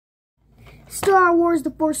Star Wars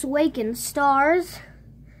The Force Awakens stars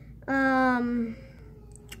Harrison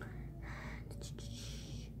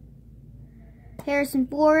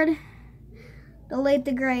Ford, the late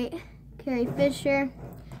the great Carrie Fisher,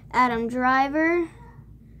 Adam Driver,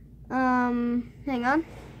 John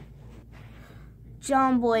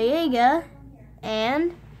Boyega,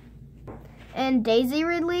 and Daisy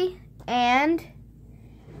Ridley, and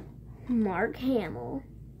Mark Hamill.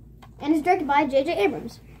 And it's directed by J.J.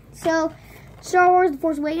 Abrams. So, Star Wars The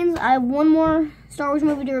Force Awakens, I have one more Star Wars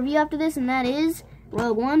movie to review after this, and that is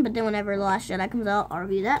Rogue One, but then whenever The Last Jedi comes out, I'll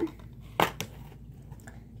review that.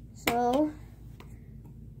 So,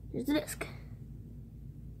 here's the disc.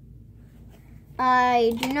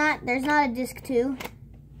 There's not a disc 2.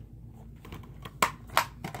 But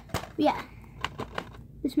yeah,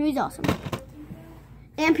 this movie's awesome.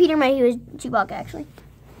 And Peter Mayhew is Chewbacca, actually.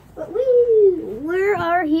 But we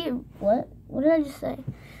are here. What did I just say?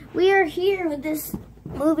 We are here with this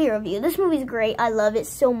movie review. This movie's great. I love it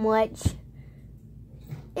so much.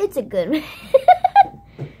 It's a good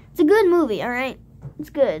it's a good movie, alright? It's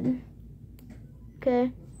good.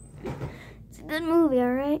 Okay? It's a good movie,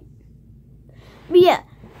 alright? But yeah,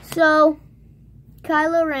 so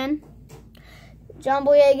Kylo Ren, John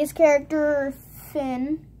Boyega's character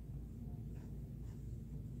Finn.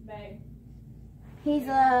 He's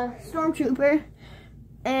a stormtrooper,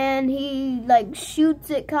 and he like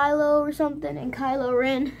shoots at Kylo or something, and Kylo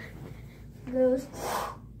Ren goes,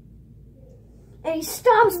 and he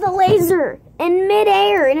stops the laser in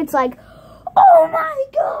midair, and it's like, oh my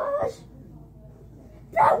gosh,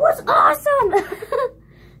 that was awesome!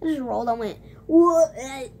 I just rolled, I went, what?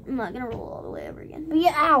 I'm not gonna roll all the way over again. But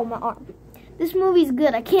yeah, ow, my arm. This movie's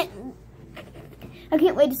good. I can't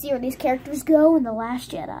wait to see where these characters go in The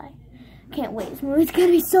Last Jedi. Can't wait. This movie's gonna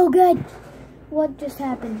be so good. What just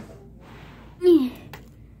happened?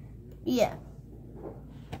 Yeah.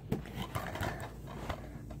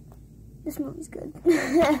 This movie's good.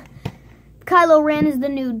 Kylo Ren is the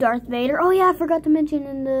new Darth Vader. Oh yeah, I forgot to mention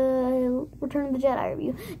in the Return of the Jedi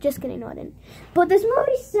review. Just kidding, no I didn't. But this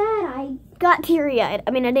movie's sad. I got teary-eyed.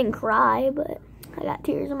 I mean, I didn't cry, but I got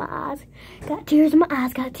tears in my eyes. Got tears in my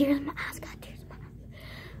eyes. Got tears in my eyes. Got tears in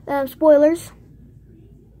my eyes. Spoilers.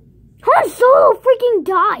 Han Solo freaking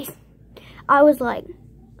dies. I was like,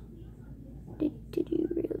 did you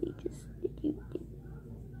really just,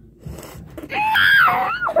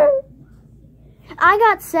 I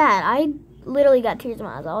got sad. I literally got tears in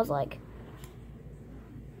my eyes. I was like,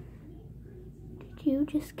 did you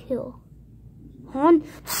just kill Han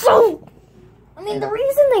Solo? I mean, the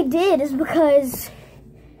reason they did is because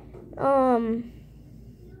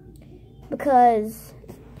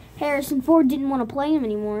Harrison Ford didn't want to play him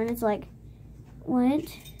anymore, and it's like,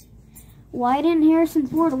 what? Why didn't Harrison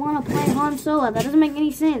Ford want to play Han Solo? That doesn't make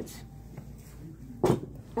any sense.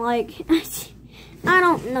 Like, I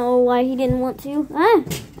don't know why he didn't want to.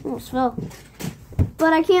 Almost fell.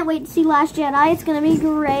 But I can't wait to see Last Jedi. It's gonna be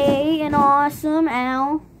great and awesome.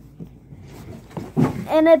 Ow.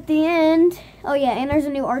 And at the end, oh yeah, and there's a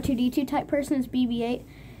new R2-D2 type person. It's BB-8.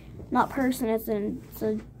 Not person, it's a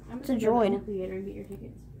droid.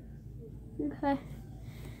 Okay.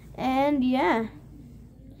 And yeah.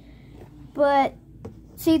 But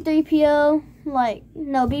C-3PO,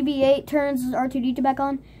 BB-8 turns R2-D2 back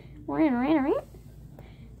on.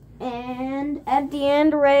 And at the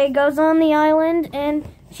end, Rey goes on the island and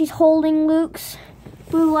she's holding Luke's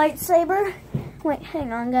blue lightsaber. Wait,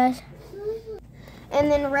 hang on, guys. And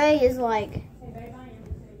then Rey is like,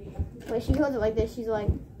 wait, she holds it like this. She's like,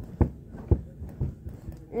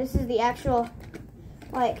 this is the actual,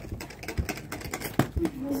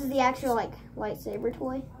 lightsaber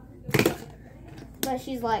toy. But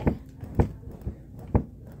she's like,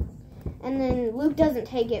 and then Luke doesn't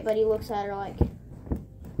take it, but he looks at her like,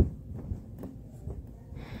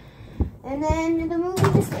 and then the movie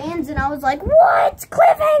just ends, and I was like, what?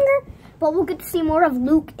 Cliffhanger! But we'll get to see more of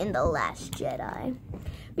Luke in The Last Jedi.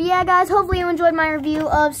 But yeah, guys, hopefully you enjoyed my review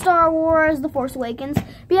of Star Wars The Force Awakens.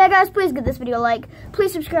 But yeah, guys, please give this video a like.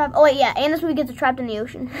 Please subscribe. Oh, wait, yeah, and this movie gets trapped in the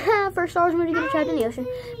ocean. First Star Wars movie gets trapped in the ocean.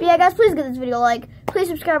 But yeah, guys, please give this video a like. Please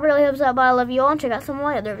subscribe. It really helps out. But I love you all, and check out some of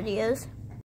my other videos.